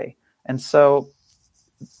astray. And so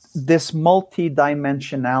this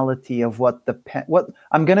multi-dimensionality of what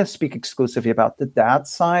I'm going to speak exclusively about the dad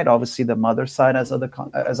side. Obviously, the mother side has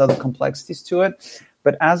other complexities to it.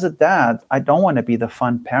 But as a dad, I don't want to be the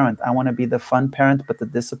fun parent. I want to be the fun parent, but the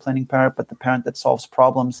disciplining parent, but the parent that solves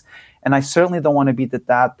problems. And I certainly don't want to be the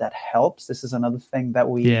dad that helps. This is another thing that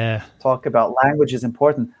we talk about. Language is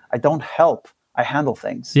important. I don't help. I handle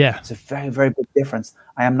things. Yeah. It's a very, very big difference.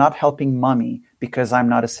 I am not helping mommy because I'm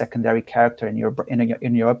not a secondary character in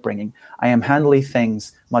your upbringing. I am handling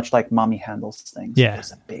things much like mommy handles things. Yeah.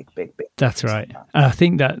 There's a big, big, big That's right. And I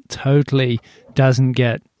think that totally doesn't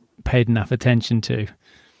get paid enough attention to.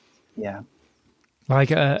 Yeah.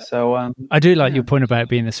 Like, I do like your point about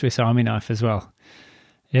being the Swiss Army knife as well.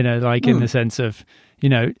 You know, like in the sense of, you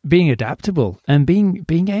know, being adaptable and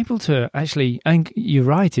being able to actually, and you're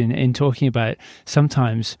right in talking about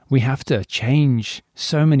sometimes we have to change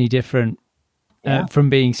so many different, from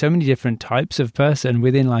being so many different types of person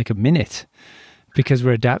within like a minute, because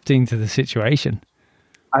we're adapting to the situation.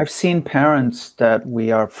 I've seen parents that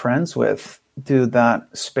we are friends with do that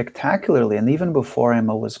spectacularly. And even before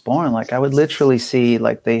Emma was born, like I would literally see,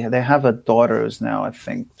 like they have a daughter who's now, I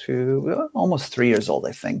think, almost 3 years old,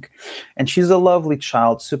 I think. And she's a lovely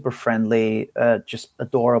child, super friendly, just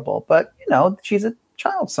adorable. But, she's a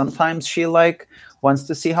child. Sometimes she wants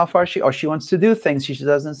to see how far she wants to do things. She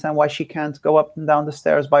doesn't understand why she can't go up and down the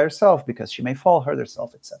stairs by herself because she may fall, hurt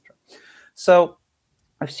herself, etc. So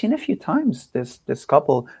I've seen a few times this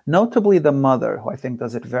couple, notably the mother, who I think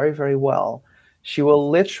does it very, very well. She will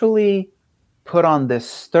literally put on this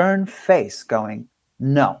stern face going,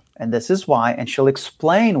 no, and this is why, and she'll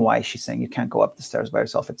explain why she's saying you can't go up the stairs by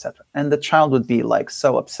yourself, etc. And the child would be like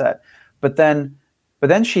so upset. But then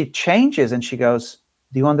she changes and she goes,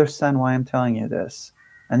 do you understand why I'm telling you this?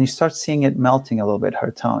 And you start seeing it melting a little bit,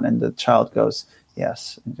 her tone, and the child goes,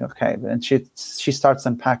 yes, okay. And she starts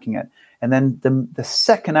unpacking it. And then the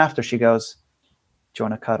second after she goes, do you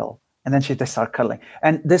want to cuddle? And then they start cuddling.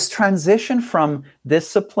 And this transition from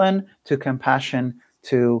discipline to compassion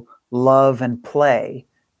to love and play,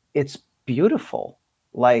 it's beautiful.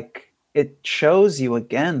 Like it shows you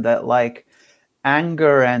again that like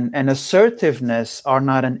anger and assertiveness are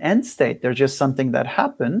not an end state. They're just something that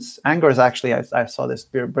happens. Anger is actually, I saw this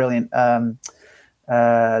brilliant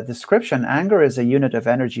description. Anger is a unit of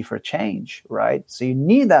energy for change, right? So you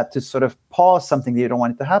need that to sort of pause something that you don't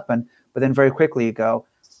want it to happen, but then very quickly you go,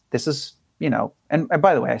 this is, and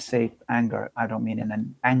by the way, I say anger, I don't mean in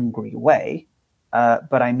an angry way,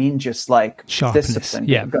 but I mean just like sharpness, discipline,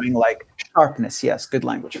 yeah. Going like sharpness, yes, good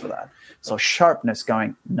language for that. So sharpness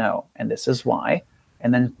going, no, and this is why,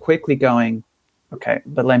 and then quickly going, okay,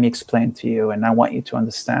 but let me explain to you, and I want you to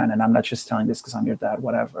understand, and I'm not just telling this because I'm your dad,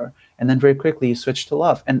 whatever. And then very quickly you switch to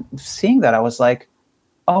love. And seeing that, I was like,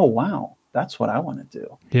 oh, wow, that's what I want to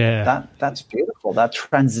do. Yeah. That's beautiful. That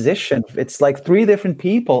transition, it's like 3 different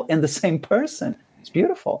people in the same person. It's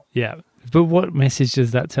beautiful. Yeah. But what message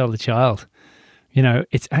does that tell the child?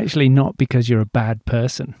 It's actually not because you're a bad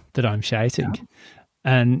person that I'm shouting. Yeah.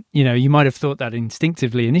 And, you might have thought that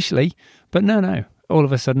instinctively initially, but no. All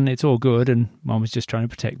of a sudden, it's all good, and Mom was just trying to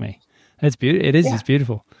protect me. It's beautiful. It is. Yeah. It's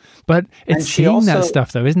beautiful. But it's seeing that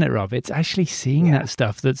stuff, though, isn't it, Rob? It's actually seeing that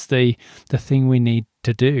stuff that's the thing we need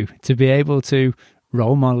to do, to be able to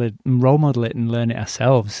role model it and learn it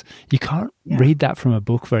ourselves. You can't read that from a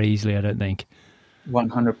book very easily, I don't think.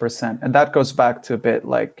 100%. And that goes back to a bit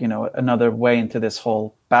like, another way into this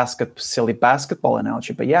whole silly basketball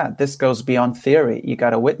analogy. But yeah, this goes beyond theory. You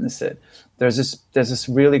got to witness it. There's this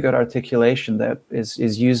really good articulation that is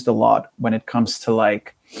used a lot when it comes to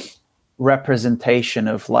like representation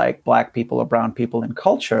of like Black people or brown people in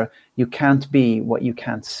culture. You can't be what you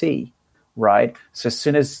can't see, right? So as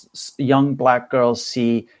soon as young Black girls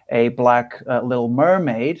see a Black Little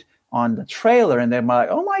Mermaid on the trailer and they're like,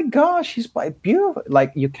 oh my gosh, she's beautiful.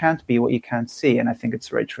 Like you can't be what you can't see. And I think it's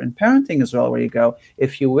very true in parenting as well, where you go,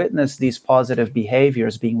 if you witness these positive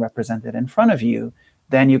behaviors being represented in front of you,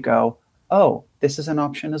 then you go, oh, this is an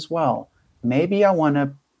option as well. Maybe I want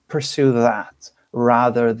to pursue that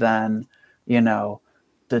rather than,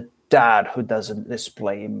 the dad who doesn't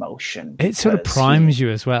display emotion. It sort of primes you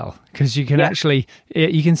as well, because you can actually,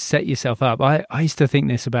 you can set yourself up. I used to think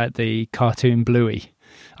this about the cartoon Bluey.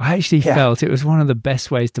 I actually felt it was one of the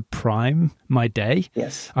best ways to prime my day.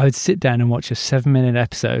 Yes. I would sit down and watch a 7-minute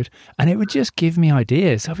episode and it would just give me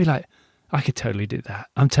ideas. I'd be like, I could totally do that.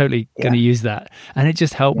 I'm totally going to use that. And it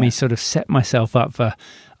just helped me sort of set myself up for,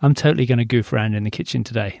 I'm totally going to goof around in the kitchen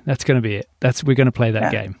today. That's going to be it. We're going to play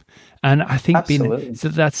that game. And I think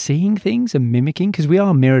that's seeing things and mimicking, because we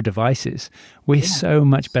are mirror devices. We're so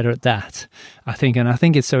much better at that, I think. And I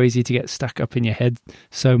think it's so easy to get stuck up in your head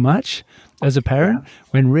so much as a parent,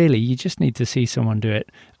 when really you just need to see someone do it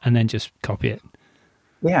and then just copy it.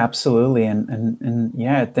 Yeah, absolutely. And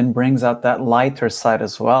it then brings out that lighter side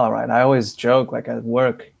as well, right? I always joke, like at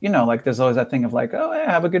work, like there's always that thing of like, oh, yeah,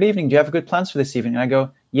 have a good evening. Do you have good plans for this evening? And I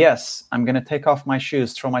go, yes, I'm going to take off my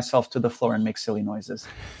shoes, throw myself to the floor and make silly noises.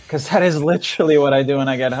 Because that is literally what I do when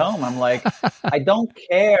I get home. I'm like, I don't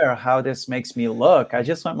care how this makes me look. I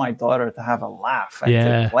just want my daughter to have a laugh and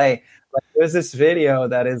to play. Like, there's this video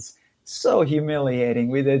that is so humiliating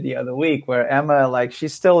we did the other week where Emma, like,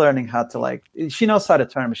 she's still learning how to, like, she knows how to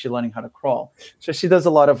turn, but she's learning how to crawl. So she does a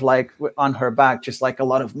lot of, like, on her back, just like a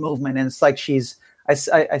lot of movement. And it's like I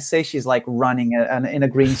say she's like running in a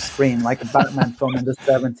green screen, like a Batman film in the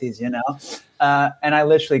 70s, and I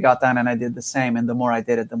literally got down and I did the same. And the more I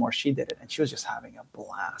did it, the more she did it. And she was just having a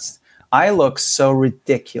blast. I look so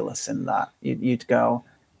ridiculous in that. You'd go,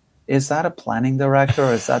 is that a planning director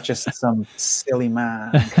or is that just some silly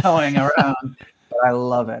man going around? I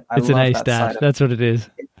love it. It's an ace dad. That's what it is.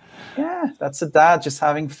 Yeah, that's a dad just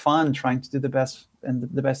having fun, trying to do the best and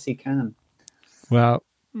the best he can. Well,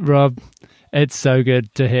 Rob, it's so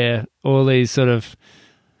good to hear all these sort of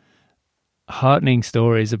heartening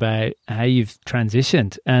stories about how you've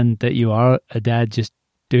transitioned and that you are a dad just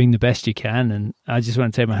doing the best you can. And I just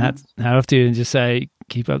want to take my hat off to you and just say,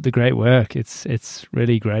 keep up the great work. It's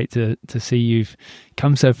really great to see you've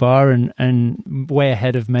come so far and way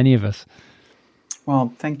ahead of many of us.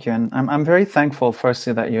 Well, thank you. And I'm very thankful,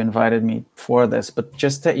 firstly, that you invited me for this, but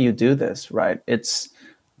just that you do this, right? It's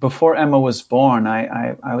before Emma was born,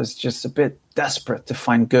 I was just a bit desperate to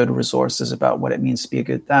find good resources about what it means to be a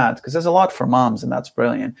good dad, because there's a lot for moms, and that's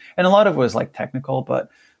brilliant. And a lot of it was like technical, but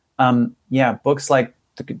books like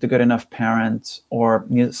The Good Enough Parent or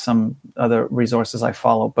some other resources I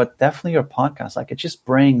follow, but definitely your podcast, like it just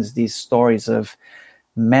brings these stories of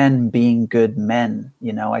men being good men.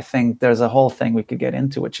 I think there's a whole thing we could get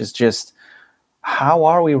into, which is just how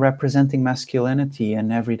are we representing masculinity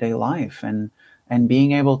in everyday life, and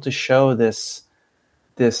being able to show this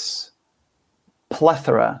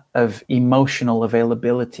plethora of emotional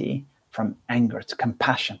availability, from anger to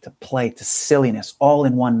compassion to play to silliness, all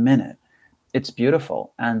in 1 minute. It's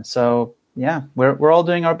beautiful. And so, yeah, we're all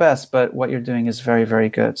doing our best, but what you're doing is very, very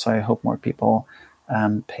good. So I hope more people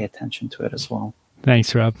pay attention to it as well.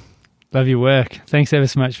 Thanks, Rob. Love your work. Thanks ever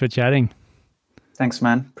so much for chatting. Thanks,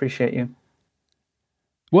 man. Appreciate you.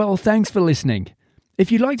 Well, thanks for listening.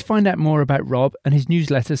 If you'd like to find out more about Rob and his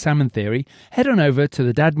newsletter, Salmon Theory, head on over to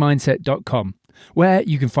thedadmindset.com, where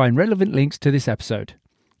you can find relevant links to this episode.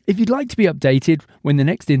 If you'd like to be updated when the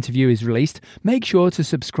next interview is released, make sure to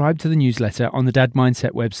subscribe to the newsletter on the Dad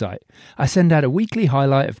Mindset website. I send out a weekly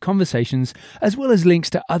highlight of conversations, as well as links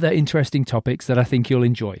to other interesting topics that I think you'll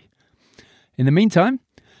enjoy. In the meantime,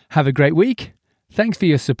 have a great week. Thanks for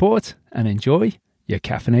your support and enjoy your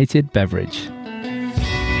caffeinated beverage.